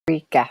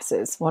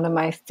Gases, one of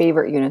my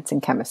favorite units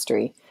in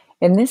chemistry.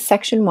 In this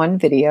Section 1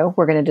 video,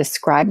 we're going to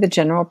describe the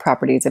general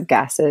properties of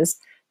gases,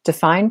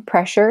 define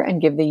pressure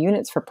and give the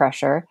units for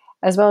pressure,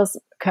 as well as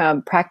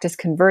practice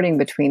converting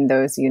between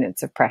those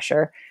units of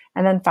pressure,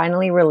 and then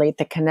finally relate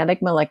the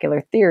kinetic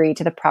molecular theory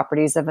to the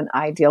properties of an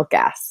ideal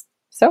gas.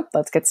 So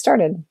let's get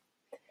started.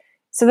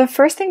 So the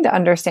first thing to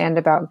understand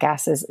about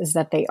gases is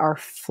that they are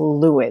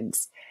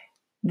fluids.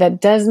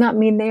 That does not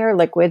mean they are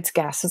liquids.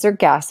 Gases are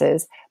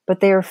gases, but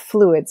they are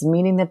fluids,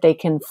 meaning that they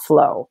can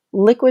flow.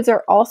 Liquids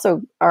are also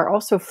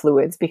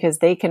fluids because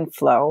they can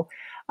flow,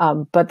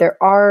 but there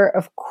are,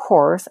 of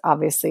course,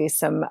 obviously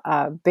some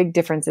big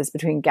differences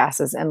between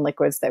gases and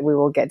liquids that we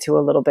will get to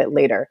a little bit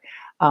later.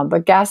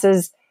 But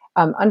gases,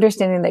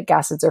 understanding that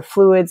gases are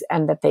fluids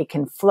and that they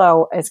can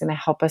flow is going to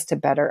help us to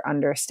better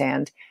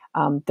understand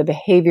the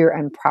behavior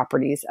and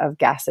properties of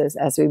gases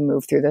as we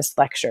move through this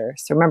lecture.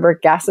 So remember,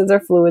 gases are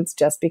fluids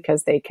just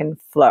because they can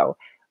flow.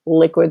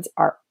 Liquids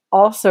are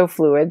also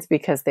fluids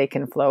because they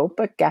can flow,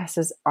 but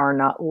gases are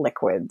not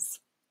liquids.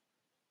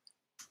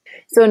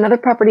 So another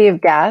property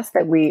of gases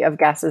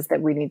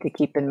that we need to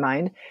keep in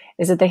mind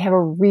is that they have a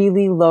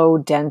really low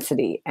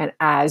density. And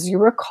as you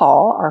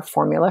recall, our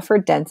formula for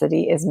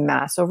density is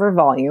mass over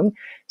volume.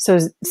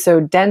 So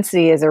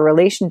density is a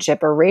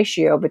relationship, a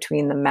ratio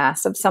between the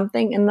mass of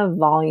something and the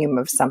volume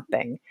of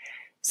something.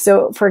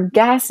 So for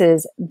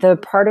gases, the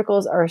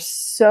particles are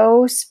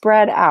so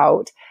spread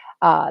out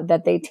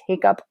that they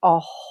take up a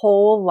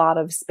whole lot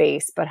of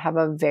space, but have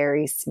a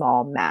very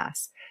small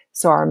mass.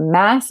 So our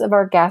mass of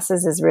our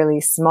gases is really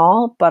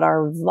small, but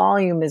our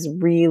volume is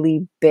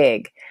really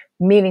big,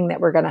 meaning that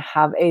we're going to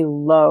have a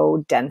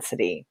low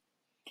density.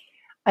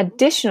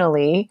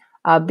 Additionally,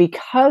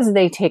 because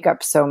they take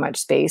up so much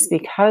space,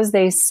 because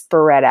they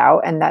spread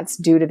out, and that's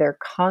due to their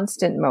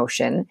constant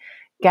motion,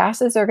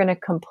 gases are going to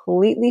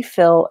completely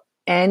fill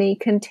any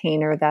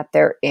container that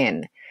they're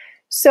in.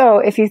 So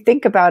if you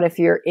think about if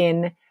you're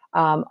in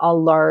a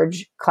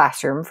large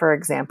classroom, for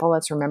example,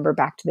 let's remember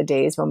back to the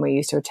days when we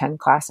used to attend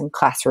class in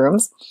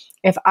classrooms.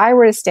 If I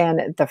were to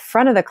stand at the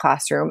front of the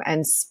classroom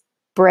and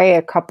spray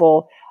a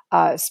couple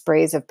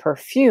sprays of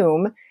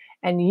perfume,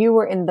 and you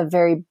were in the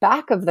very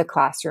back of the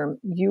classroom,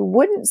 you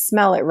wouldn't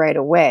smell it right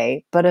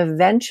away, but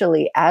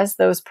eventually as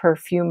those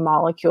perfume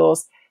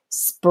molecules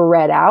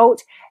spread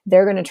out,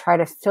 they're going to try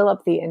to fill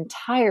up the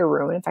entire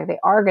room. In fact, they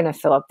are going to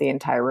fill up the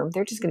entire room.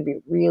 They're just going to be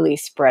really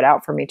spread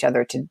out from each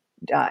other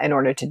in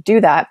order to do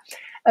that.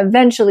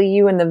 Eventually,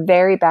 you in the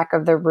very back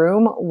of the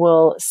room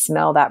will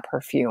smell that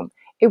perfume.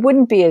 It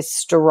wouldn't be as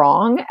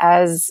strong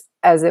as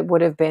it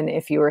would have been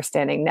if you were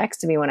standing next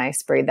to me when I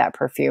sprayed that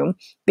perfume,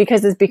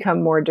 because it's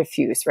become more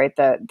diffuse, right?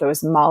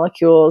 Those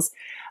molecules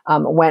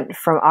went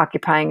from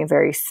occupying a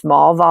very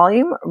small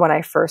volume when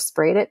I first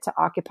sprayed it to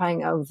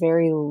occupying a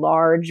very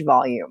large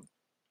volume.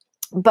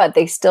 But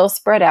they still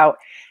spread out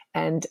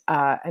and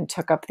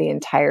took up the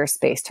entire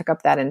space, took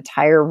up that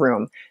entire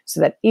room, so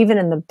that even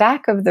in the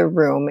back of the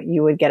room,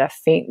 you would get a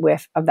faint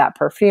whiff of that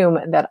perfume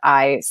that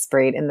I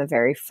sprayed in the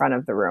very front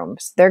of the room.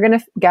 So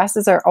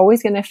gases are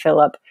always going to fill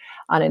up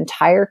an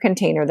entire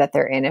container that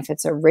they're in. If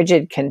it's a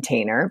rigid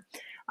container,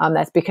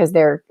 that's because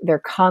they're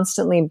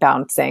constantly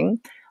bouncing.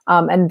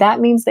 And that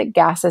means that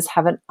gases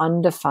have an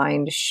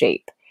undefined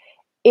shape.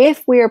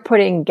 If we are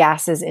putting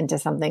gases into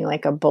something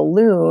like a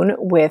balloon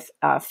with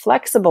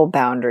flexible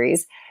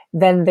boundaries,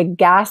 then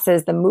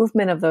the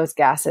movement of those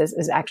gases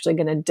is actually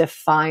going to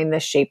define the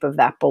shape of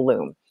that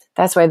balloon.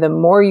 That's why the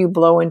more you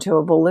blow into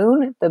a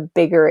balloon, the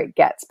bigger it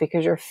gets,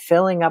 because you're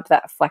filling up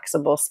that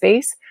flexible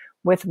space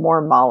with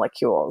more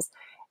molecules.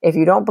 If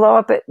you don't blow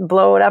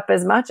it up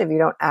as much, if you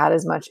don't add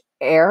as much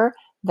air,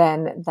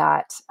 then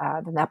that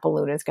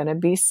balloon is going to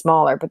be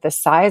smaller. But the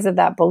size of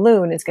that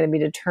balloon is going to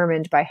be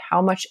determined by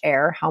how much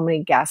air, how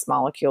many gas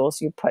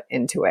molecules you put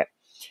into it.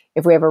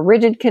 If we have a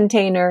rigid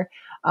container,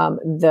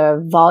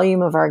 the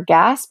volume of our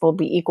gas will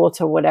be equal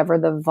to whatever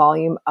the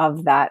volume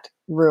of that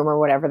room or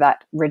whatever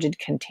that rigid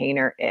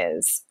container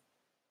is.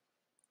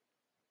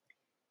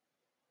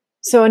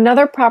 So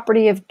another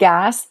property of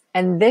gas,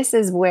 and this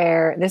is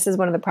one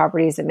of the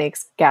properties that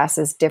makes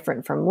gases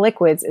different from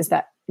liquids, is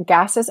that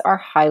gases are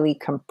highly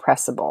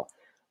compressible.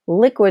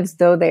 Liquids,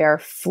 though they are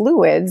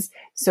fluids,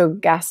 so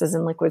gases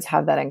and liquids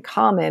have that in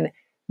common,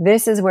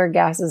 this is where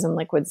gases and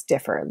liquids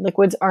differ.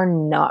 Liquids are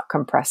not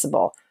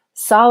compressible.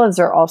 Solids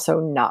are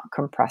also not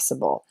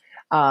compressible.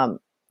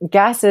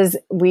 Gases,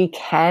 we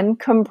can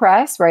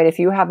compress, right? If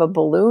you have a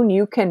balloon,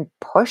 you can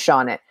push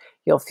on it.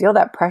 You'll feel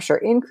that pressure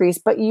increase,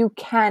 but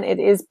it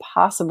is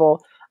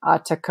possible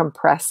to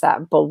compress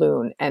that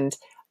balloon and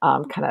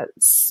kind of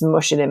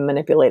smush it and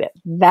manipulate it.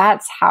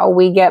 That's how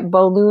we get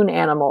balloon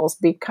animals,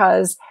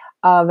 because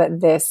of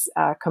this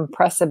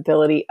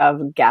compressibility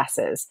of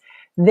gases.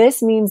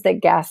 This means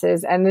that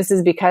gases, and this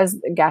is because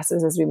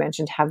gases, as we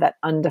mentioned, have that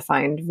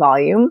undefined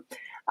volume.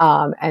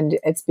 And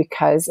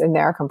they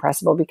are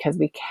compressible because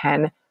we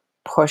can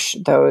push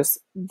those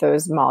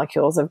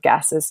molecules of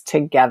gases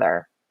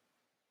together.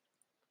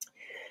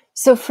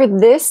 So for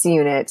this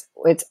unit,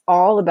 it's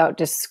all about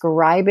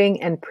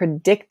describing and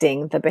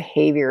predicting the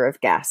behavior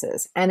of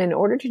gases. And in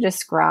order to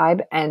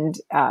describe and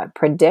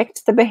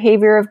predict the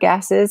behavior of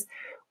gases,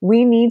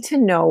 we need to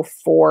know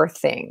four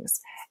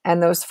things.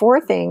 And those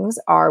four things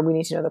are, we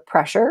need to know the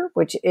pressure,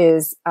 which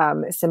is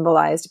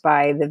symbolized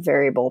by the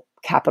variable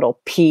capital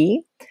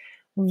P,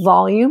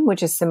 volume,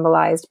 which is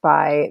symbolized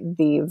by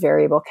the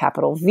variable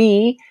capital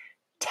V,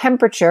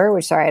 temperature,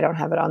 which, sorry, I don't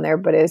have it on there,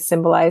 but is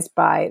symbolized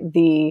by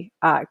the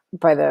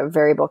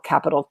variable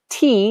capital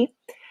T,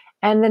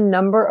 and the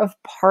number of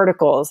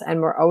particles.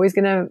 And we're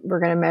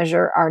gonna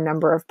measure our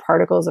number of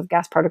particles, of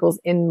gas particles,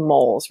 in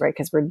moles, right?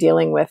 Because we're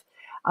dealing with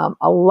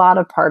a lot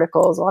of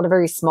particles, a lot of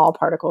very small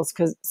particles.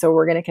 So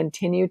we're going to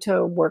continue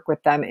to work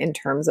with them in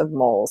terms of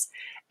moles.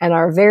 And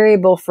our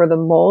variable for the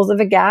moles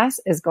of a gas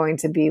is going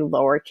to be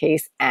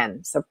lowercase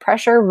n. So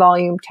pressure,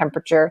 volume,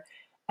 temperature,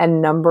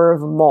 and number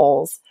of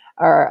moles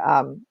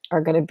are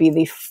going to be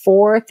the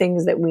four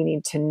things that we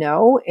need to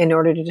know in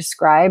order to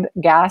describe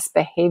gas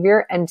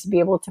behavior and to be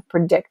able to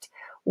predict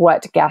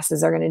what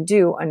gases are going to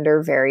do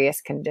under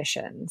various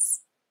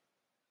conditions.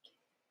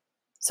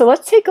 So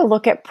let's take a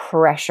look at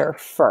pressure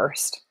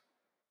first.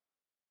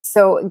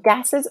 So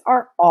gases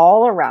are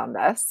all around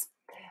us.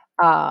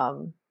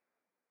 So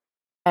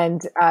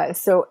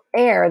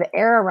the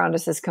air around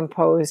us is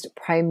composed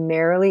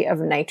primarily of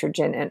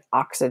nitrogen and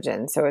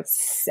oxygen. So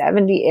it's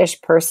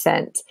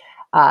 70-ish%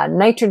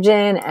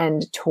 nitrogen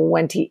and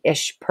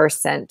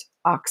 20-ish%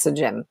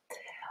 oxygen.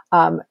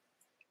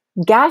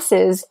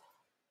 Gases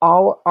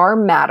all are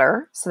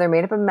matter, so they're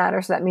made up of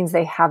matter, so that means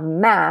they have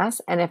mass,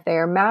 and if they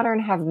are matter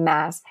and have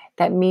mass,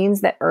 that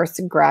means that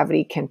Earth's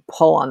gravity can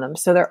pull on them.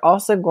 So they're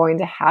also going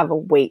to have a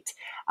weight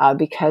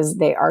because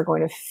they are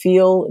going to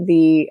feel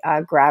the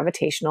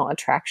gravitational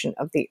attraction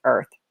of the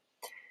Earth.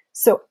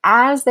 So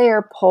as they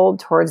are pulled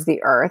towards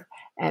the Earth,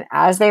 and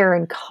as they are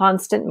in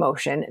constant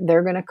motion,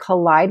 they're going to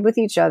collide with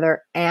each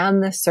other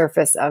and the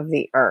surface of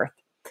the Earth.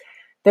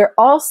 They're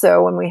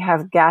also, when we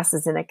have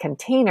gases in a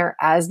container,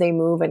 as they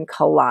move and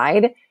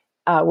collide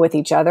with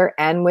each other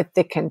and with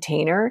the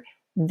container,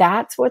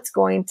 that's what's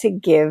going to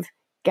give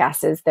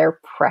gases their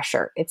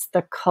pressure. It's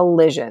the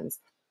collisions.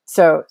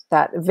 So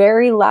that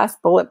very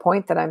last bullet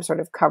point that I'm sort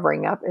of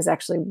covering up is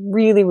actually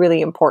really, really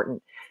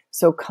important.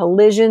 So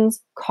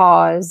collisions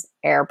cause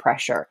air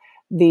pressure.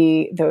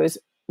 Those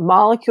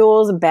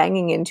molecules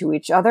banging into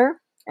each other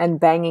and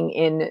banging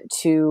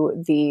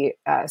into the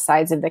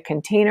sides of the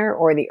container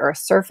or the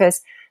Earth's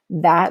surface,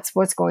 that's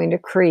what's going to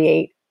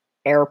create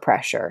air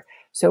pressure.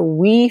 So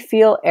we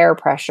feel air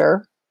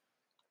pressure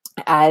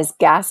as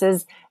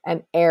gases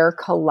and air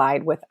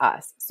collide with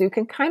us. So you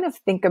can kind of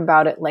think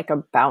about it like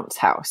a bounce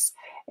house.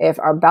 If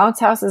our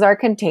bounce house is our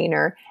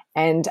container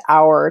and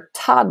our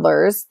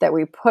toddlers that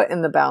we put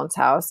in the bounce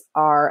house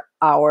are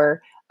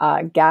our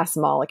gas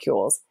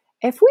molecules,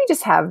 if we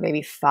just have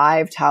maybe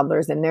 5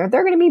 toddlers in there,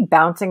 they're going to be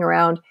bouncing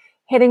around,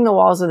 hitting the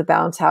walls of the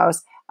bounce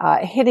house,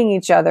 hitting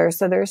each other.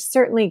 So there's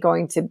certainly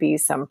going to be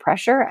some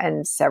pressure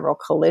and several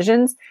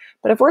collisions.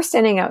 But if we're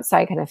standing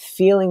outside kind of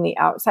feeling the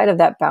outside of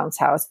that bounce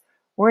house,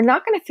 we're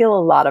not going to feel a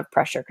lot of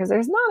pressure because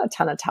there's not a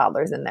ton of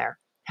toddlers in there.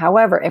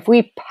 However, if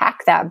we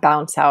pack that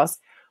bounce house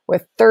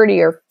with 30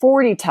 or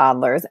 40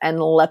 toddlers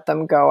and let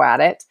them go at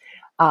it,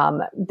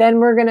 then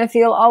we're going to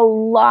feel a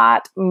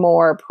lot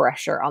more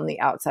pressure on the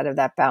outside of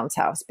that bounce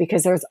house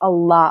because there's a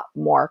lot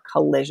more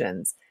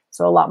collisions.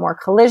 So a lot more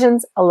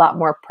collisions, a lot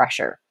more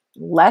pressure.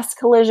 Less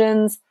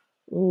collisions,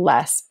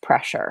 less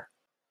pressure.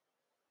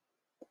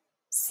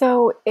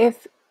 So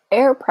if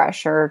air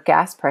pressure,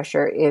 gas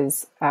pressure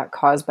is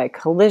caused by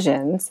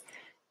collisions,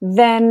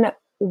 then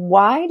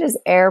why does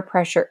air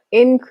pressure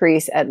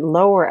increase at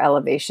lower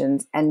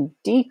elevations and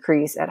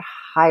decrease at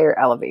higher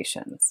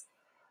elevations?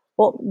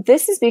 Well,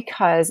 this is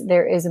because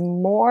there is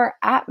more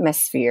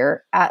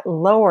atmosphere at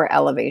lower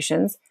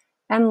elevations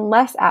and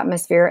less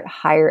atmosphere at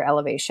higher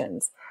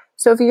elevations.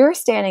 So if you're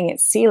standing at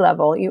sea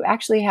level, you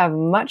actually have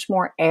much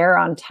more air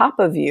on top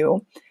of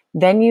you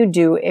than you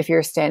do if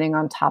you're standing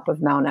on top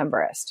of Mount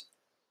Everest.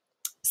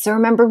 So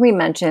remember we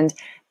mentioned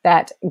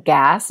that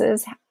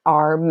gases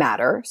are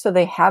matter, so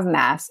they have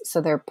mass, so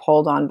they're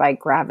pulled on by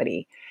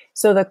gravity.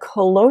 So the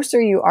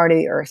closer you are to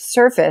the Earth's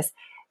surface,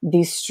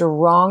 the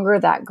stronger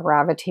that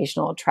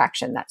gravitational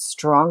attraction, that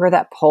stronger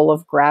that pull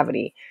of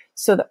gravity.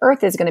 So the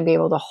Earth is going to be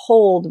able to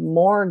hold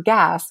more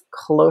gas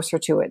closer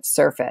to its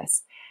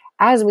surface.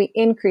 As we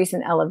increase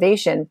in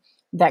elevation,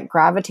 that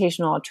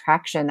gravitational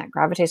attraction, that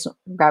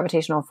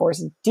gravitational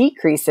force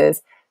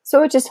decreases,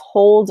 so it just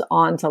holds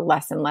on to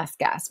less and less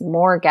gas.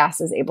 More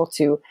gas is able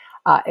to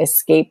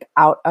escape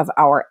out of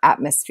our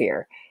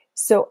atmosphere.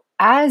 So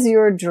as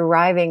you're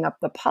driving up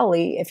the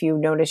Pali, if you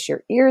notice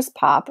your ears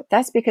pop,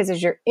 that's because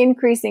as you're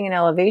increasing in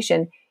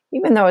elevation,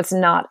 even though it's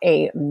not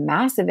a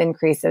massive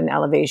increase in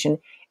elevation,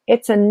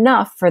 it's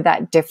enough for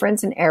that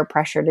difference in air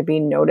pressure to be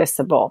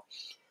noticeable.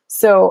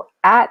 So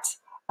at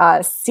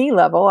sea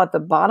level, at the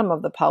bottom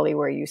of the Pali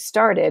where you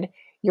started,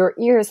 your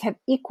ears have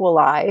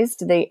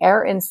equalized the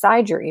air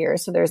inside your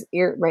ears. So there's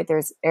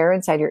air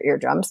inside your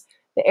eardrums.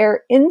 the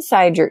air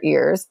inside your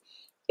ears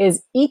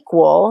is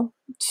equal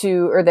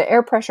to, or the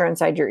air pressure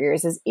inside your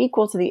ears is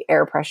equal to the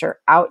air pressure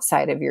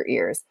outside of your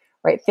ears,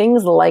 right?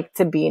 Things like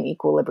to be in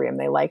equilibrium.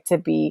 They like to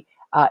be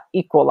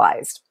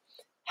equalized.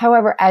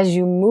 However, as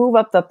you move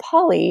up the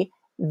pulley,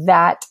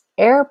 that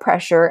air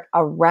pressure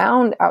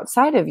around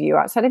outside of you,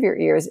 outside of your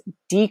ears,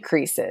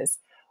 decreases,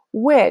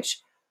 which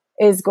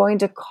is going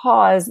to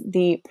cause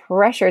the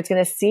pressure. It's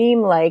going to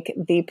seem like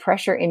the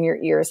pressure in your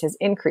ears has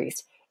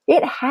increased.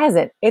 It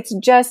hasn't. It's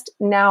just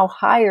now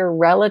higher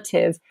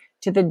relative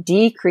to the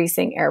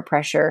decreasing air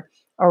pressure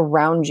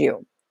around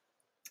you.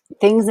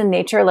 Things in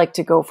nature like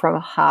to go from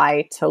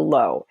high to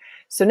low.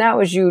 So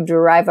now as you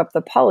drive up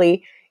the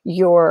pulley,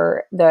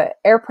 the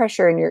air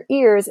pressure in your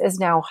ears is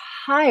now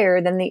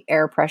higher than the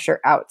air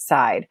pressure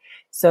outside.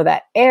 So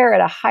that air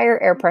at a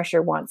higher air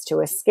pressure wants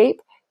to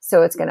escape.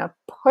 So it's going to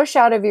push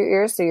out of your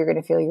ears. So you're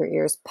going to feel your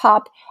ears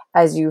pop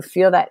as you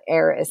feel that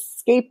air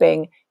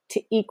escaping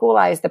to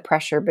equalize the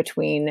pressure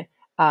between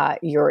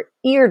your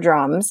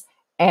eardrums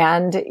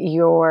and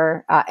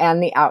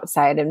the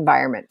outside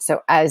environment.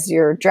 So as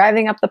you're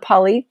driving up the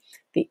pulley,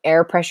 the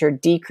air pressure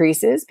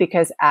decreases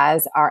because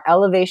as our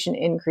elevation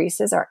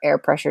increases, our air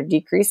pressure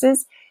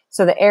decreases.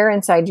 So the air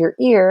inside your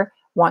ear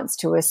wants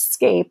to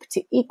escape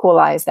to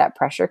equalize that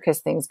pressure because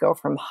things go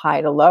from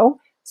high to low.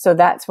 So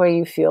that's why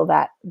you feel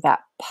that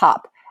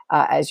pop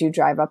as you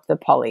drive up the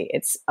pulley.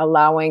 It's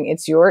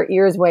your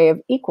ear's way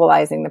of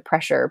equalizing the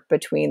pressure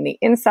between the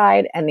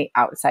inside and the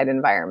outside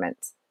environment.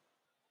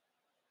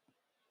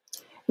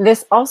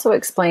 This also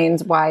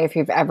explains why if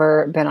you've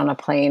ever been on a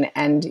plane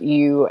and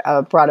you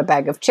brought a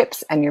bag of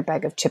chips and your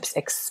bag of chips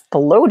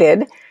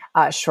exploded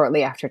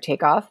shortly after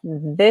takeoff,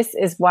 this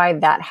is why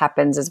that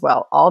happens as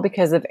well, all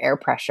because of air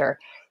pressure.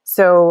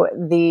 So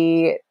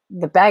the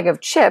bag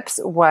of chips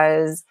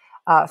was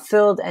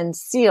filled and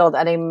sealed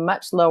at a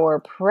much lower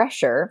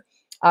pressure,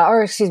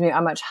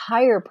 a much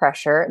higher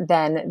pressure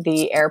than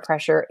the air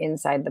pressure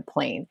inside the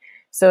plane.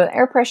 So the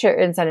air pressure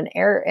inside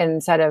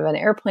of an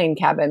airplane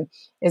cabin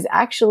is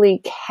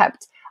actually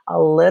kept a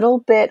little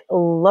bit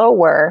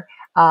lower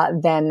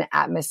than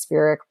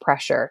atmospheric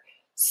pressure.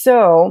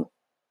 So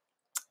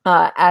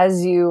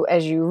as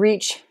you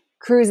reach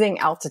cruising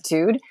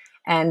altitude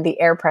and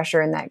the air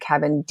pressure in that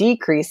cabin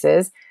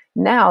decreases,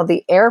 now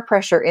the air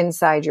pressure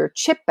inside your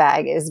chip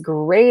bag is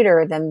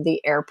greater than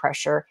the air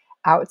pressure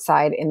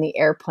outside in the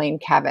airplane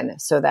cabin.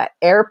 So that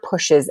air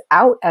pushes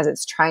out as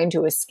it's trying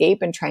to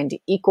escape and trying to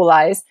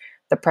equalize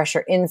the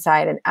pressure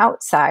inside and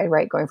outside,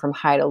 right? Going from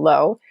high to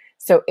low.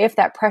 So if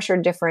that pressure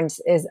difference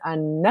is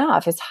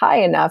high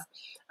enough,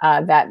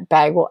 that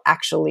bag will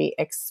actually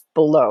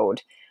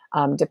explode,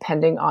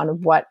 depending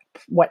on what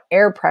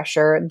air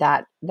pressure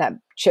that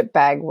chip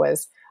bag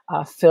was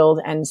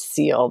filled and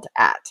sealed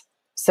at.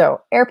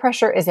 So air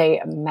pressure is a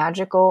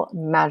magical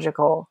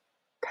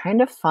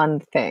kind of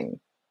fun thing.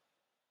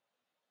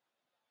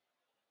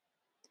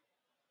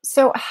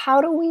 So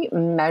how do we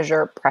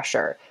measure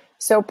pressure?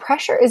 So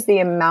pressure is the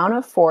amount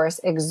of force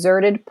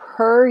exerted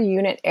per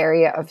unit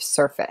area of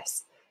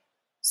surface.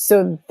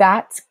 So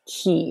that's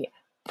key.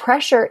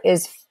 Pressure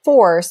is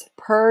force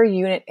per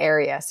unit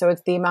area. So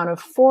it's the amount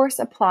of force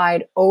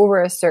applied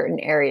over a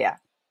certain area.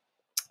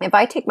 If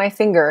I take my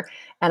finger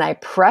and I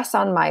press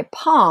on my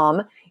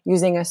palm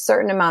using a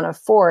certain amount of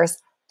force,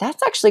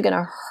 that's actually going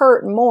to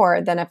hurt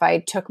more than if I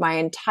took my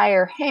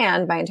entire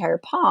hand, my entire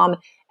palm,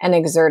 and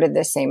exerted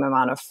the same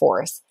amount of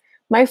force.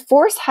 My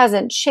force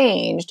hasn't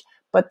changed,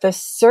 but the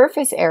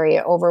surface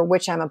area over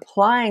which I'm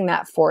applying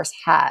that force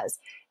has.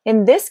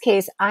 In this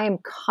case, I am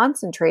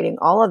concentrating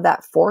all of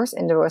that force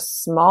into a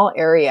small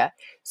area.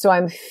 So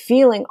I'm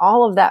feeling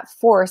all of that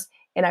force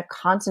in a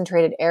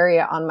concentrated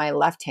area on my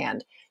left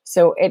hand.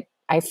 So it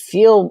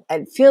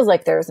feels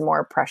like there's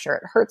more pressure.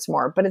 It hurts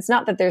more, but it's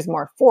not that there's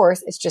more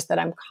force. It's just that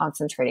I'm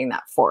concentrating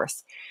that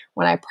force.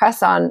 When I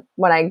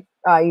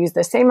use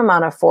the same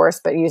amount of force,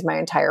 but use my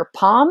entire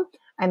palm,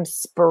 I'm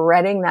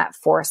spreading that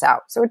force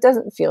out. So it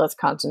doesn't feel as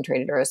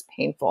concentrated or as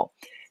painful.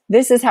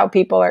 This is how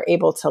people are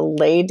able to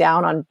lay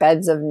down on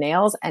beds of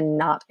nails and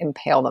not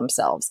impale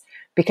themselves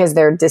because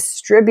they're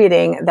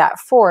distributing that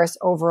force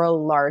over a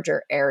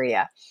larger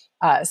area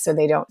so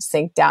they don't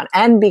sink down.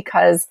 And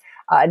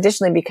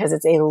additionally, because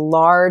it's a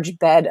large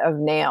bed of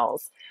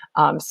nails.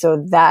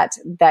 So that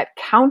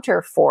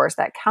counter force,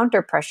 that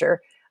counter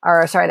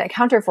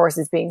force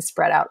is being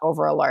spread out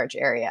over a large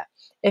area.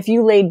 If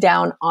you laid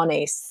down on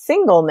a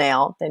single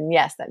nail, then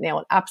yes, that nail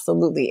would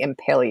absolutely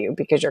impale you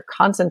because you're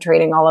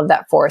concentrating all of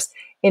that force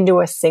into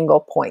a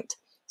single point.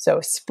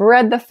 So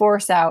spread the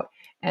force out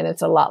and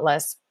it's a lot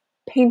less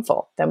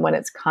painful than when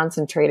it's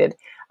concentrated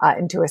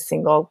into a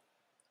single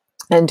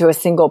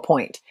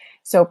point.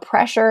 So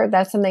pressure,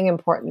 that's something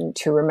important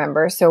to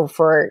remember. So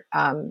for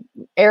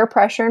air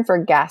pressure and for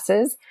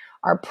gases,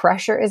 our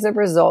pressure is a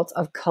result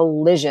of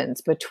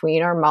collisions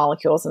between our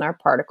molecules and our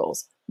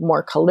particles.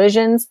 More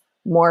collisions,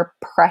 more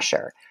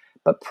pressure.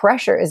 But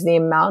pressure is the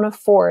amount of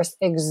force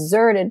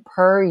exerted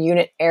per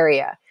unit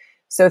area.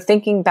 So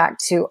thinking back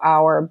to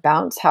our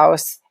bounce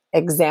house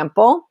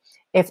example,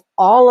 if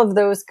all of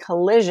those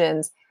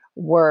collisions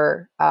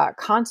were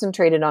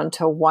concentrated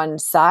onto one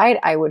side,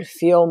 I would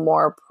feel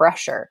more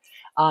pressure.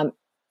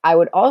 I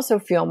would also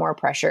feel more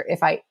pressure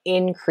if I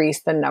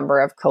increase the number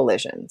of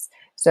collisions.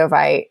 So if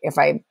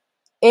I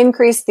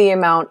increase the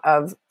amount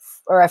of,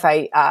 or if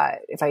I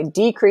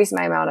decrease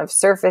my amount of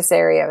surface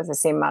area with the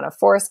same amount of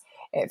force,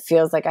 it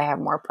feels like I have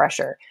more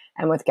pressure.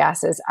 And with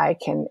gases, I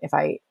can, if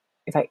I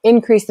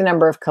increase the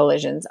number of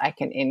collisions, I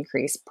can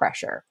increase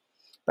pressure.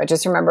 But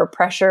just remember,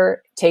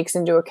 pressure takes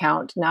into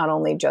account not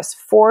only just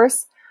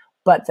force,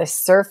 but the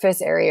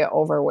surface area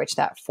over which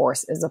that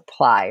force is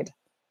applied.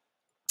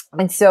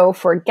 And so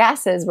for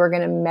gases, we're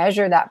going to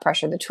measure that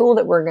pressure. The tool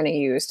that we're going to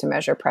use to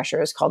measure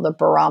pressure is called the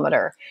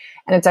barometer.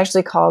 And it's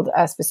actually called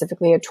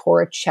specifically a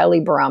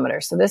Torricelli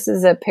barometer. So this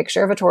is a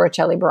picture of a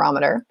Torricelli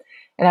barometer.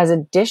 It has a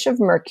dish of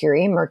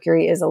mercury.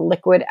 Mercury is a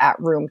liquid at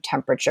room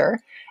temperature.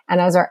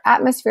 And as our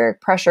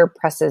atmospheric pressure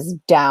presses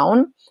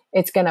down,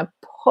 it's going to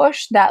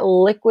push that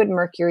liquid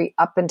mercury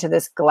up into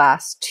this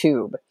glass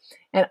tube.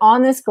 And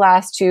on this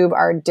glass tube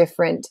are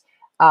different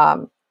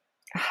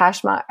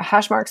hash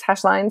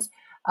lines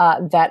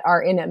that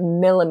are in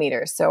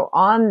millimeters. So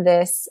on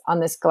this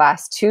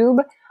glass tube,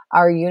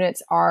 our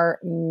units are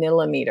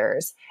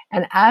millimeters.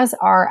 And as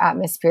our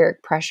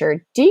atmospheric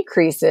pressure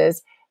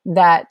decreases,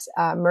 that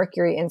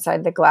mercury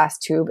inside the glass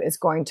tube is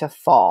going to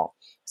fall.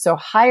 So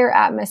higher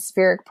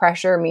atmospheric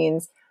pressure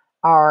means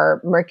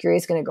our mercury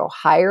is going to go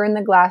higher in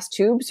the glass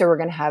tube. So we're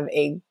going to have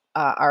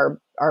our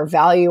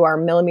value, our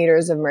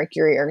millimeters of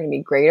mercury are going to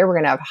be greater. We're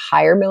going to have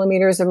higher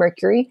millimeters of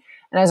mercury.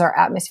 And as our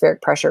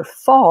atmospheric pressure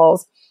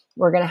falls,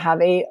 we're going to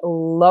have a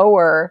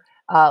lower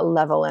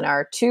level in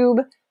our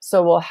tube.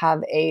 So we'll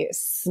have a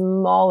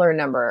smaller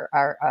number,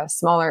 or a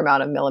smaller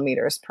amount of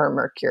millimeters per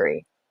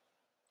mercury.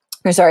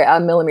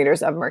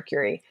 Millimeters of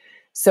mercury.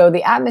 So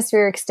the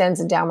atmosphere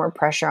extends a downward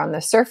pressure on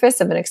the surface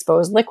of an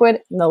exposed liquid,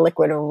 and the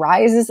liquid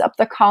rises up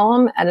the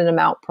column at an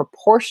amount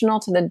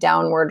proportional to the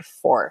downward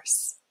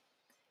force.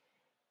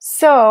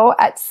 So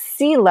at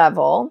sea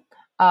level,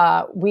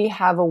 we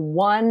have a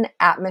 1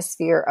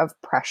 atmosphere of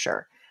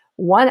pressure.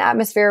 1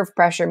 atmosphere of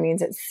pressure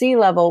means at sea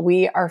level,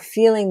 we are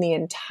feeling the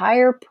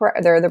entire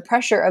the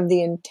pressure of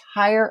the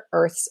entire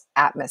Earth's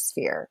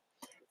atmosphere.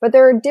 But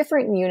there are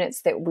different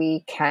units that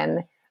we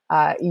can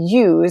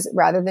use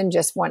rather than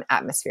just 1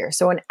 atmosphere.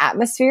 So an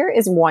atmosphere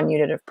is 1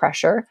 unit of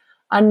pressure.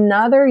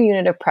 Another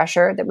unit of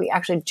pressure that we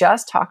actually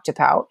just talked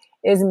about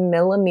is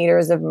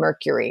millimeters of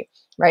mercury,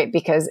 right?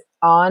 Because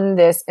in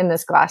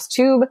this glass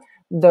tube,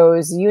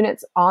 those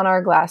units on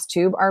our glass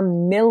tube are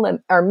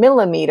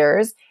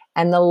millimeters,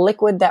 and the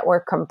liquid that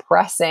we're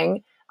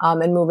compressing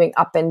and moving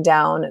up and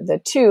down the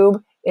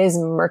tube is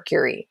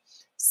mercury.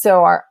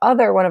 So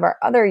one of our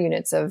other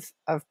units of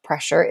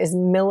pressure is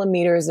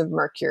millimeters of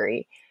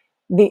mercury.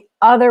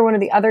 One of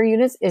the other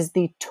units is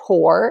the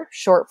torr,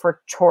 short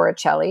for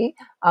Torricelli,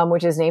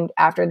 which is named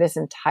after this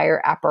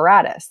entire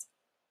apparatus.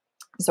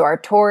 So our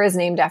torr is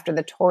named after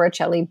the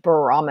Torricelli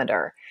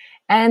barometer.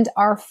 And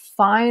our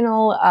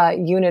final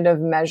unit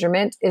of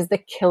measurement is the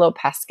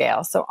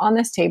kilopascal. So on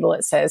this table,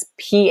 it says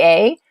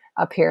PA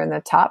up here in the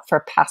top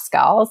for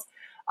pascals.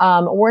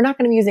 We're not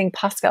going to be using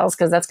pascals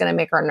because that's going to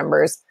make our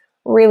numbers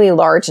really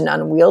large and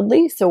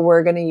unwieldy. So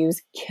we're going to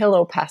use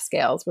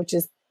kilopascals, which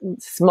is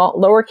small,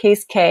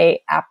 lowercase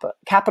k,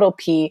 capital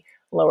P,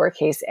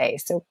 lowercase a.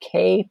 So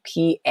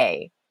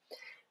kPa.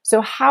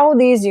 So how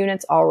these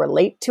units all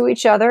relate to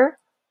each other?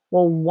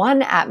 Well,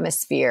 1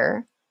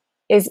 atmosphere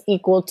is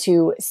equal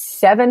to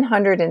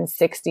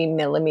 760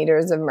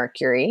 millimeters of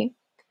mercury,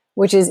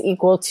 which is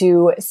equal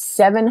to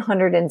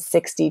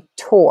 760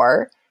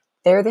 torr.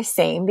 They're the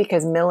same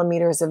because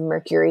millimeters of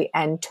mercury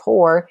and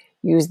torr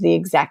use the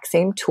exact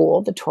same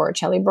tool, the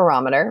Torricelli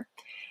barometer.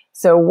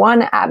 So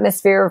 1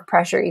 atmosphere of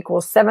pressure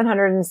equals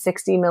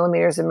 760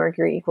 millimeters of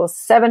mercury equals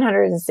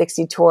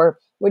 760 torr,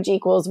 which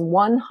equals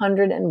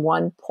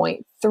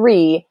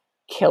 101.3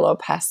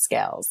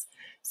 kilopascals.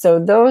 So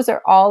those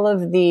are all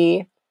of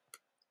the,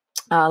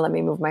 let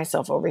me move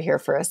myself over here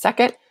for a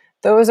second.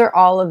 Those are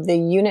all of the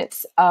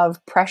units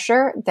of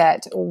pressure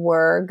that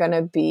we're going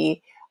to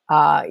be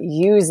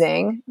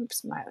using.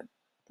 Oops, my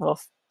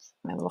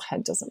little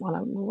head doesn't want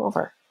to move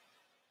over.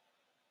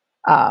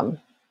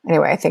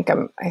 Anyway, I think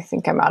I'm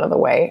out of the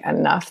way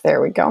enough.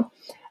 There we go.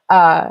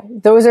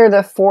 Those are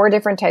the 4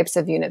 different types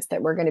of units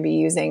that we're going to be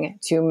using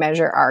to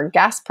measure our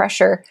gas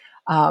pressure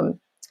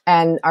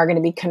and are going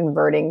to be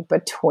converting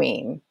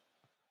between.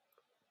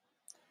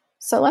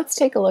 So let's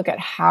take a look at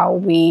how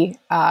we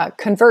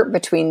convert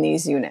between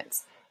these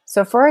units.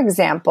 So for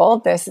example,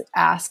 this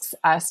asks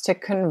us to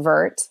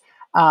convert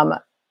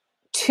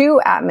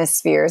 2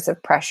 atmospheres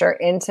of pressure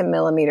into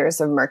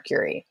millimeters of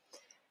mercury.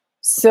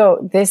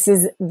 So this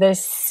is the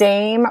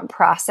same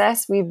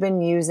process we've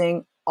been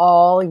using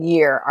all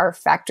year, our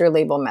factor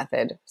label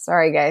method.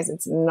 Sorry guys,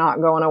 it's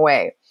not going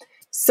away.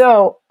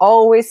 So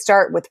always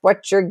start with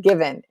what you're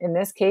given. In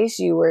this case,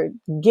 you were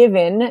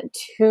given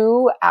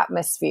 2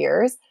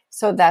 atmospheres.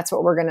 So that's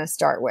what we're going to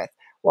start with.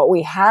 What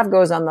we have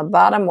goes on the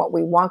bottom. What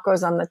we want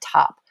goes on the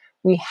top.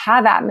 We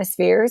have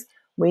atmospheres.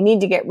 We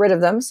need to get rid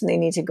of them, so they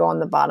need to go on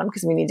the bottom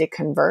because we need to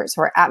convert.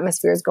 So our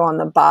atmospheres go on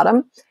the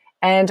bottom,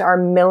 and our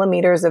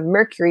millimeters of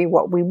mercury,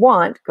 what we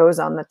want, goes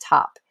on the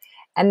top.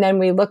 And then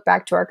we look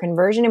back to our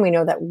conversion and we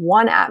know that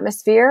 1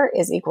 atmosphere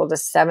is equal to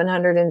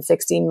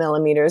 760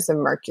 millimeters of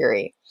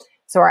mercury.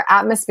 So our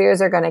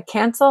atmospheres are going to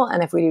cancel.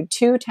 And if we do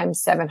 2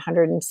 times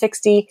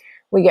 760,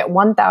 we get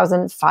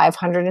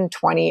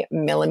 1,520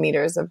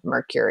 millimeters of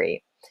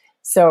mercury.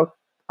 So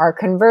our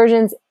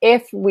conversions,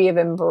 if we have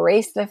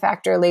embraced the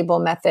factor label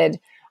method,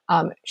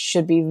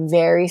 should be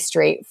very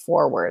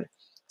straightforward.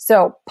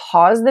 So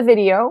pause the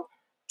video,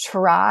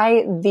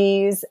 try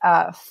these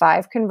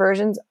 5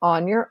 conversions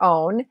on your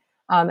own.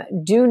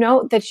 Do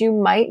note that you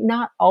might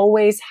not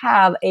always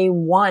have a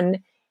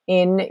 1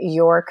 in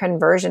your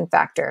conversion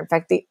factor. In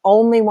fact, the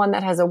only one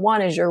that has a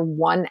 1 is your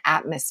 1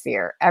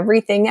 atmosphere.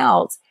 Everything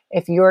else,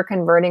 if you're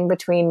converting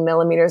between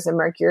millimeters of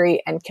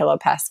mercury and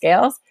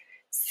kilopascals,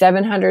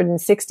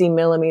 760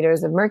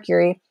 millimeters of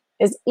mercury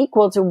is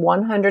equal to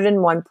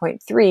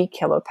 101.3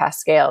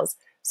 kilopascals.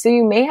 So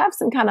you may have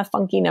some kind of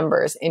funky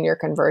numbers in your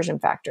conversion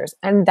factors,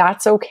 and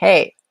that's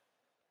okay.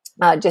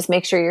 Just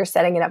make sure you're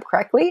setting it up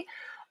correctly,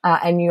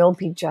 and you'll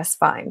be just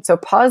fine. So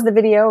pause the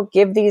video,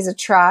 give these a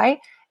try,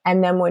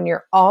 and then when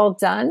you're all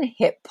done,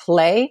 hit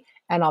play,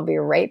 and I'll be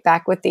right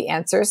back with the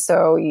answers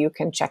so you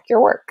can check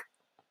your work.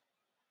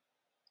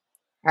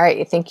 All right,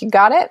 you think you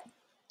got it?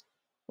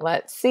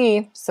 Let's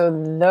see. So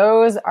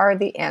those are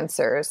the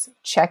answers.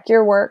 Check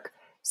your work,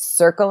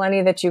 circle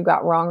any that you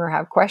got wrong or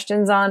have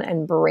questions on,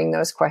 and bring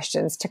those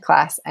questions to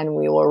class and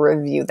we will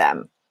review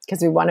them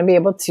because we want to be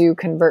able to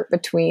convert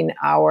between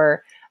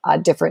our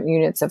different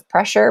units of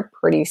pressure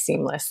pretty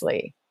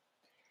seamlessly.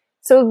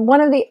 So one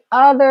of the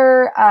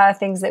other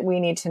things that we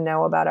need to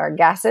know about our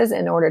gases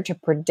in order to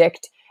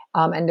predict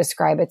and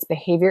describe its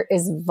behavior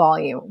is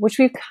volume, which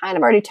we've kind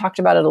of already talked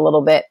about it a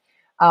little bit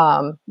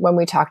when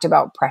we talked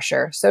about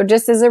pressure. So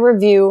just as a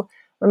review,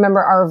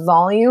 remember our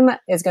volume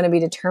is going to be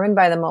determined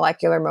by the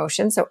molecular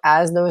motion. So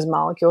as those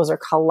molecules are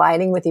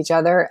colliding with each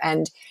other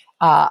and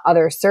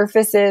other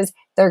surfaces,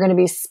 they're going to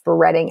be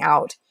spreading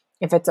out.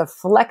 If it's a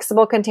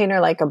flexible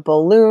container like a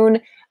balloon,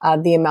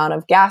 the amount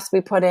of gas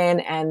we put in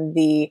and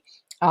the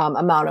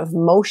amount of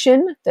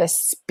motion, the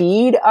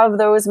speed of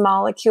those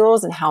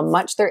molecules and how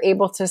much they're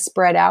able to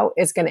spread out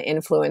is going to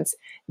influence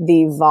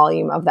the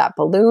volume of that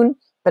balloon.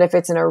 But if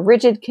it's in a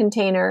rigid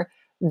container,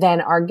 then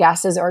our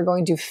gases are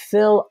going to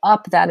fill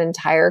up that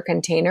entire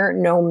container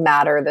no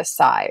matter the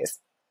size.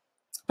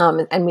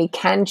 And we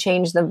can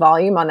change the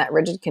volume on that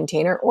rigid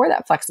container or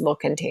that flexible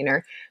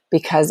container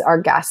because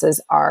our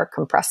gases are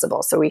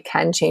compressible. So we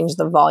can change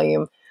the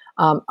volume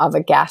of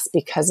a gas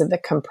because of the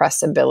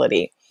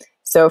compressibility.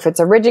 So if it's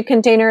a rigid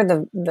container,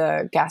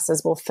 the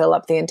gases will fill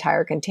up the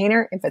entire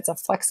container. If it's a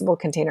flexible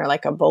container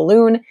like a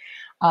balloon,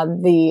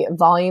 the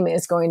volume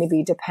is going to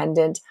be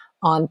dependent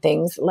on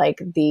things like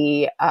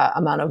the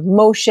amount of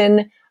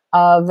motion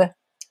of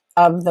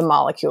the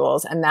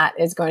molecules. And that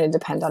is going to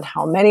depend on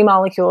how many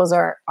molecules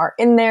are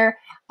in there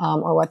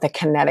or what the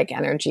kinetic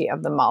energy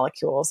of the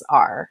molecules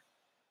are.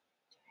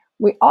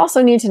 We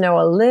also need to know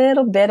a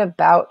little bit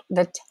about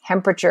the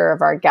temperature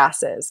of our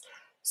gases.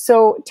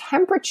 So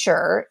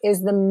temperature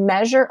is the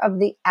measure of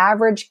the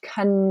average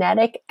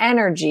kinetic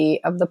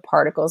energy of the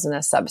particles in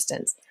a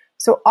substance.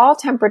 So all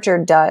temperature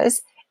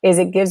does is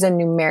it gives a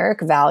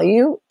numeric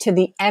value to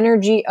the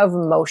energy of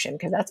motion,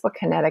 because that's what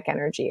kinetic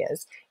energy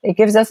is. It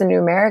gives us a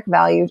numeric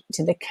value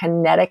to the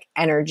kinetic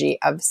energy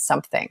of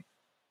something.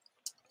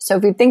 So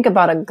if you think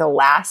about a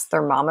glass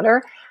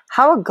thermometer,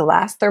 how a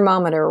glass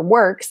thermometer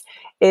works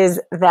is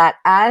that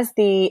as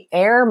the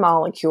air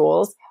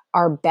molecules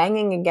are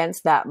banging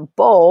against that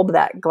bulb,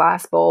 that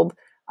glass bulb,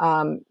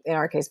 in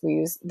our case, we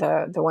use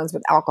the ones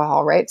with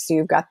alcohol, right? So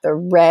you've got the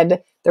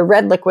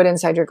red liquid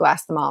inside your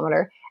glass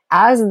thermometer.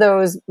 As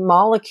those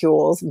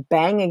molecules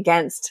bang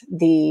against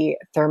the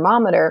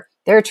thermometer,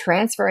 they're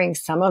transferring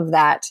some of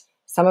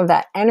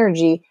that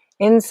energy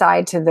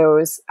inside to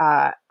those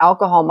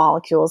alcohol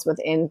molecules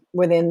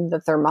within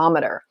the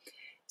thermometer.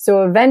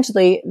 So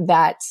eventually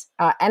that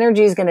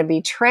energy is going to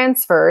be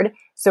transferred.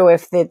 So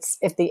if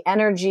the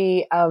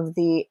energy of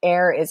the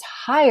air is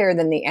higher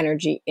than the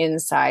energy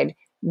inside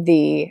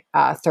the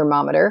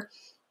thermometer,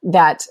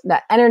 that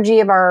energy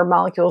of our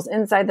molecules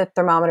inside the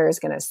thermometer is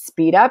going to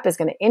speed up, is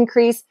going to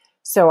increase.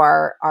 So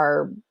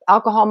our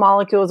alcohol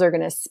molecules are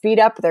going to speed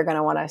up. They're going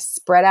to want to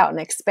spread out and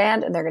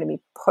expand, and they're going to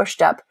be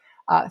pushed up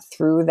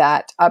through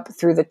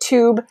the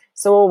tube.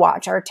 So we'll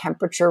watch our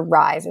temperature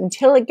rise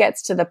until it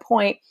gets to the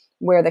point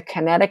where the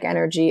kinetic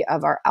energy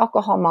of our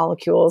alcohol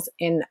molecules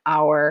in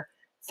our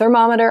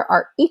thermometer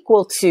are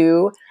equal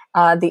to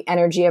the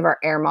energy of our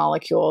air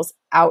molecules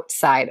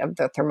outside of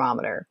the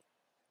thermometer.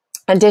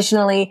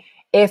 Additionally,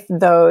 if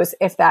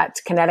that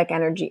kinetic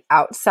energy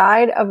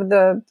outside of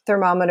the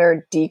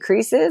thermometer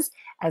decreases,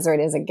 as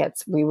it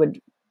gets, we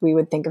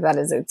would think of that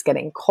as it's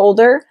getting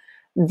colder,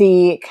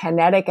 the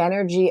kinetic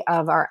energy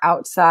of our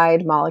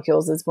outside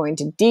molecules is going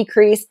to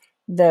decrease.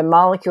 The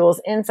molecules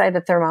inside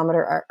the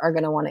thermometer are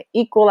going to want to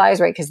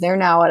equalize, right? Because they're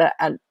now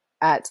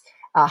at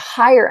a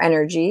higher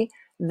energy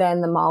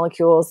than the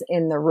molecules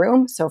in the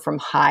room, so from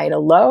high to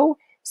low.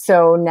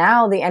 So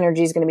now the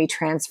energy is going to be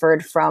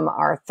transferred from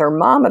our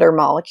thermometer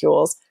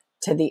molecules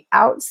to the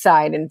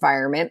outside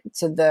environment.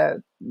 So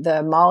the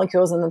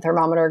molecules in the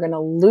thermometer are going to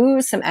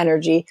lose some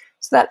energy,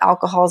 so that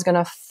alcohol is going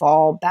to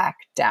fall back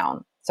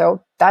down.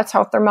 So that's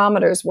how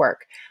thermometers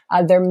work.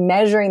 They're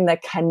measuring the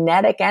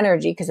kinetic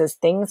energy, because as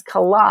things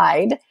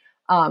collide,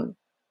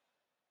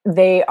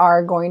 they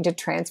are going to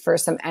transfer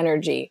some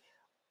energy,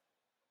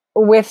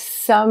 with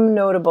some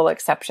notable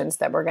exceptions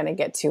that we're going to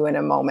get to in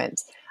a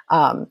moment.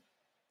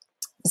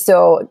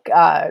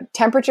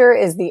 Temperature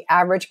is the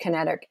average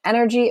kinetic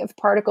energy of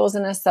particles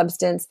in a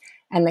substance,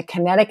 and the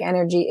kinetic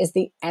energy is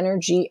the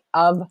energy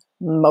of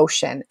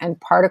motion. And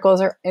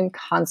particles are in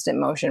constant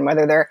motion,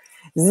 whether they're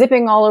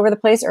zipping all over the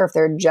place or if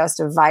they're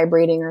just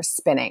vibrating or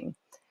spinning.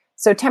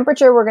 So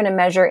temperature we're going to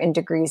measure in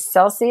degrees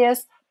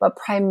Celsius, but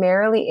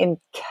primarily in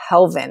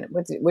Kelvin,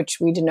 which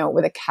we denote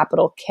with a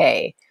capital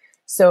K.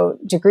 So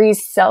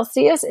degrees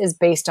Celsius is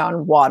based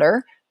on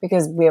water,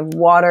 because we have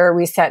water.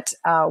 We set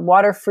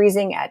water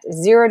freezing at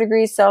 0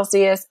 degrees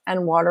Celsius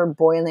and water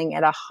boiling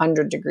at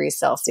 100 degrees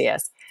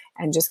Celsius,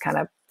 and just kind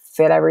of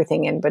fit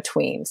everything in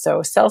between.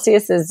 So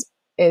Celsius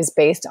is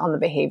based on the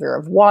behavior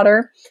of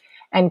water,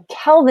 and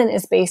Kelvin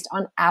is based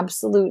on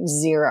absolute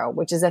zero,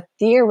 which is a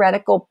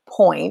theoretical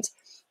point.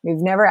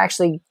 We've never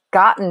actually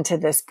gotten to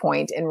this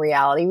point in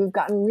reality. We've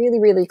gotten really,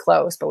 really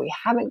close, but we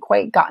haven't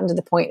quite gotten to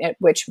the point at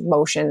which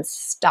motion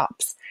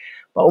stops.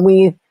 But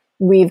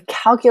we've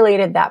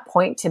calculated that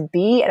point to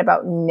be at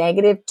about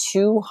negative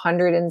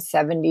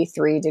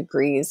 273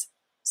 degrees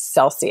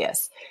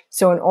Celsius.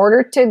 So in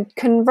order to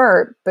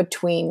convert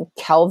between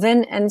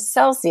Kelvin and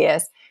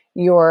Celsius,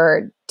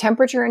 your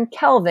temperature in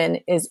Kelvin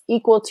is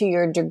equal to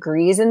your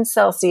degrees in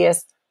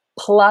Celsius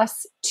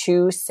plus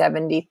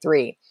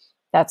 273.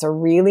 That's a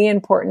really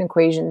important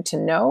equation to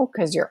know,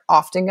 because you're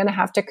often going to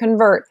have to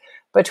convert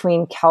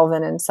between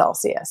Kelvin and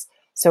Celsius.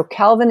 So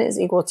Kelvin is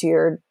equal to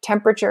your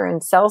temperature in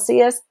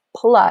Celsius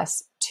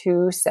plus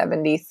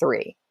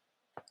 273.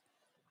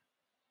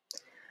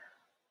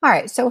 All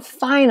right, so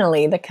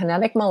finally, the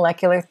kinetic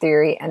molecular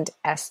theory and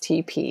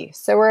STP.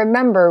 So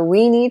remember,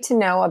 we need to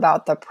know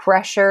about the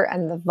pressure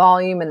and the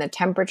volume and the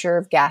temperature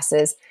of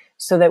gases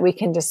so that we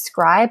can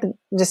describe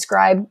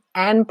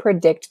and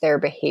predict their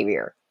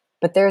behavior.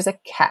 But there's a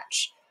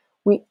catch.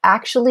 We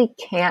actually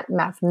can't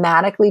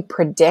mathematically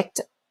predict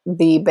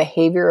the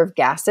behavior of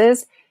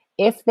gases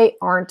if they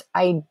aren't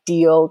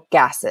ideal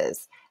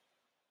gases.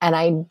 And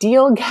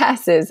ideal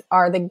gases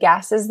are the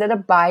gases that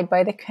abide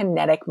by the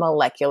kinetic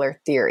molecular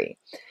theory.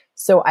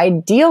 So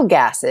ideal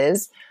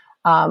gases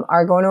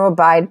are going to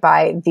abide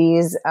by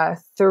these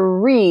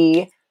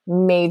three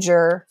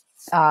major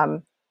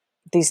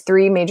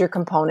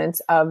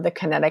components of the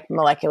kinetic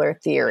molecular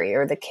theory,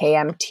 or the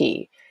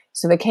KMT.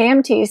 So the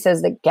KMT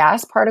says that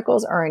gas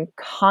particles are in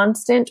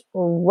constant,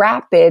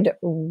 rapid,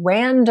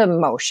 random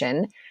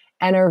motion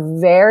and are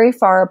very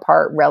far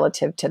apart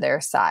relative to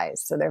their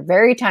size. So they're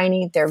very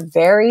tiny, they're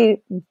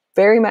very,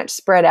 very much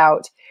spread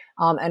out,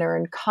 and are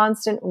in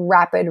constant,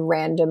 rapid,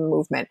 random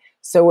movement.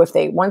 So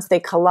once they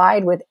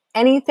collide with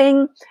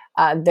anything,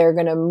 they're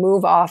going to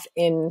move off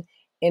in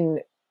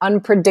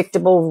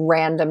unpredictable,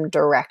 random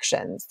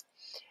directions.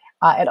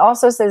 It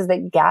also says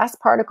that gas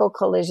particle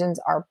collisions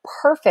are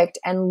perfect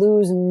and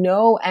lose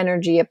no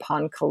energy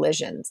upon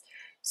collisions.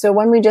 So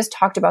when we just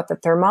talked about the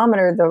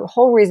thermometer, the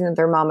whole reason the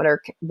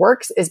thermometer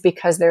works is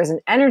because there's an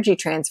energy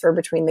transfer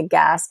between the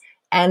gas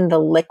and the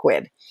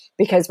liquid.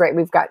 Because, right,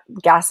 we've got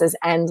gases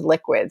and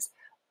liquids.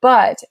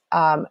 But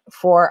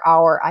for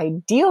our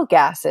ideal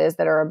gases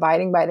that are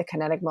abiding by the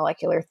kinetic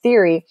molecular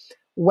theory,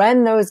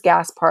 when those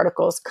gas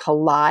particles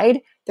collide,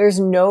 there's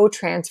no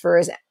transfer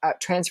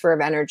of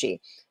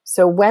energy.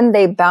 So when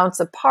they bounce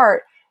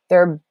apart,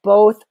 they're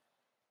both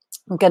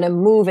going to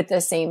move at the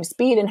same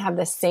speed and have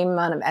the same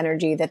amount of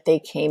energy that they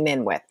came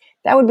in with.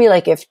 That would be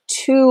like if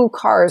two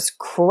cars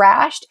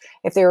crashed,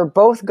 if they were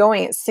both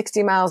going at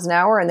 60 miles an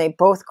hour and they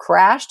both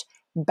crashed,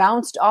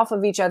 bounced off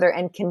of each other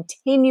and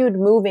continued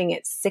moving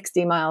at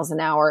 60 miles an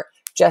hour,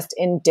 just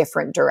in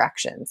different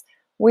directions.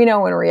 We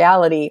know in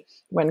reality,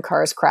 when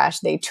cars crash,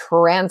 they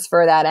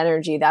transfer that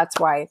energy. That's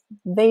why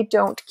they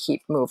don't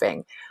keep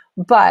moving.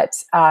 But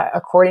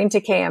according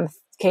to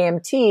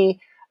KMT,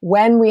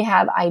 when we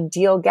have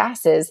ideal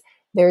gases,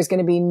 there's going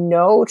to be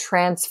no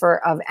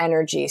transfer of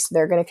energy. So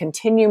they're going to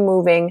continue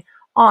moving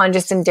on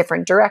just in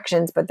different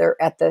directions, but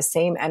they're at the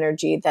same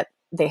energy that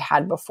they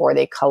had before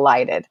they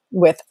collided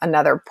with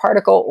another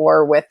particle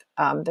or with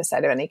the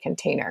side of any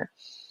container.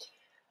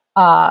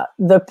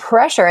 The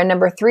pressure, and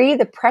number 3,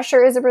 the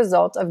pressure is a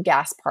result of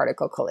gas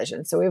particle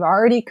collision. So we've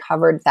already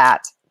covered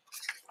that.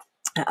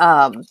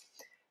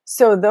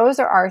 So those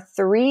are our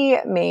 3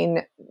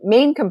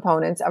 main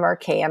components of our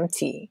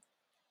KMT.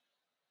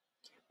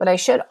 But I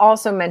should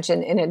also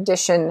mention, in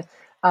addition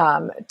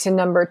to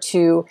number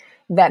 2,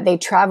 that they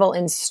travel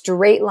in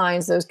straight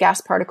lines. Those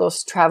gas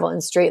particles travel in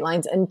straight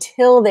lines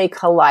until they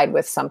collide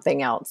with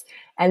something else.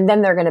 And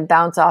then they're going to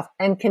bounce off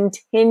and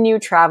continue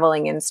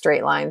traveling in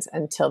straight lines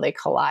until they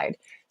collide.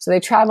 So they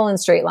travel in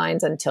straight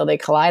lines until they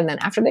collide. And then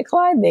after they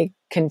collide, they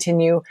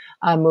continue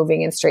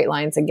moving in straight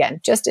lines again,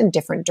 just in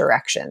different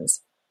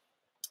directions.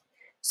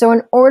 So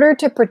in order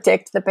to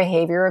predict the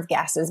behavior of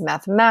gases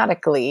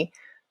mathematically,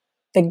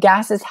 the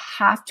gases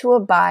have to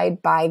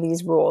abide by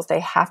these rules. They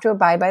have to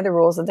abide by the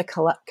rules of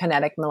the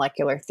kinetic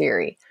molecular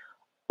theory.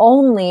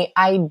 Only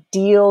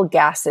ideal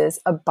gases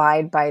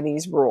abide by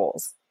these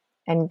rules.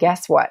 And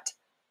guess what?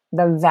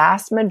 The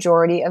vast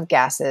majority of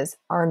gases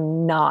are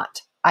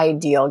not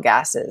ideal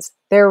gases.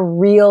 They're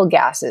real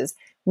gases,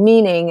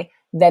 meaning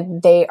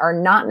that they are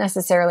not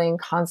necessarily in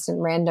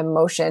constant random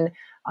motion.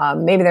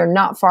 Maybe they're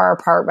not far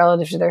apart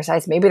relative to their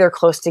size. Maybe they're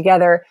close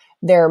together.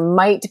 There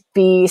might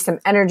be some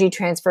energy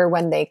transfer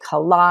when they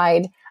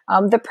collide.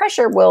 The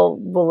pressure will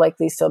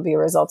likely still be a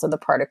result of the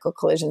particle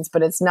collisions,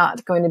 but it's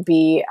not going to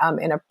be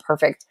in a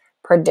perfect,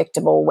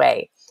 predictable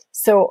way.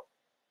 So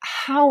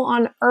how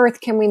on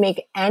earth can we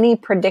make any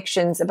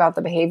predictions about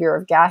the behavior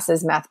of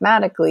gases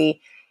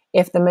mathematically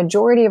if the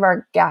majority of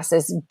our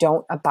gases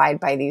don't abide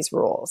by these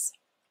rules?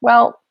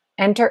 Well,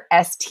 enter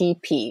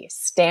STP,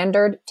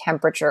 standard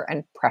temperature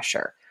and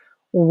pressure.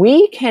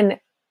 We can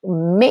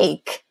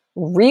make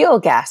real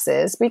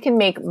gases, we can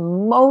make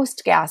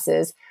most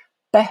gases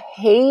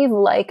behave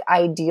like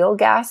ideal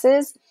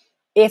gases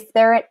if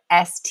they're at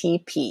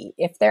STP,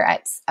 if they're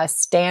at a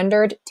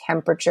standard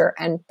temperature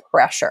and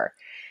pressure.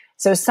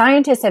 So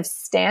scientists have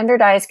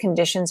standardized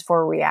conditions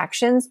for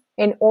reactions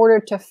in order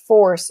to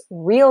force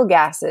real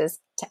gases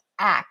to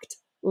act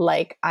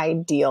like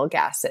ideal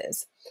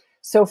gases.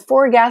 So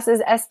for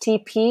gases,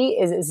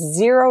 STP is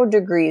 0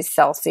 degrees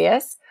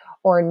Celsius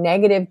or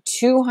negative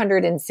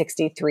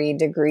 263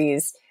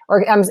 degrees,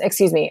 or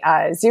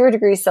 0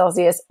 degrees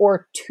Celsius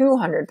or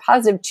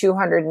positive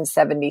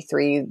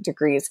 273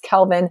 degrees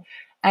Kelvin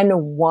and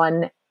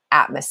 1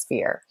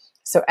 atmosphere.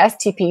 So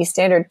STP,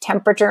 standard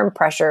temperature and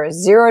pressure,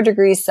 0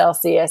 degrees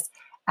Celsius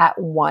at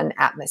 1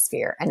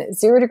 atmosphere. And at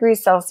 0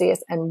 degrees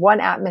Celsius and 1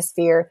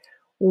 atmosphere,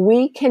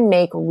 we can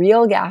make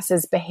real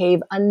gases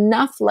behave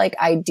enough like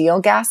ideal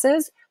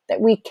gases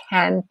that we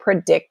can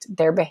predict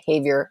their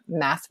behavior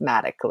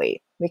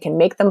mathematically. We can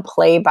make them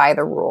play by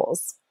the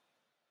rules.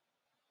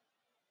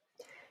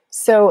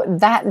 So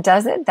that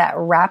does it. That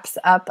wraps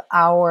up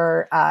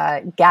our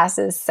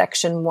gases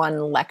section 1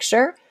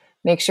 lecture.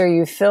 Make sure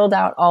you filled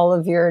out all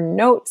of your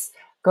notes.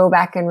 Go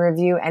back and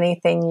review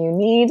anything you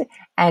need,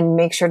 and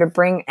make sure to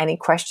bring any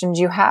questions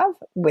you have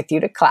with you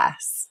to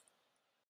class.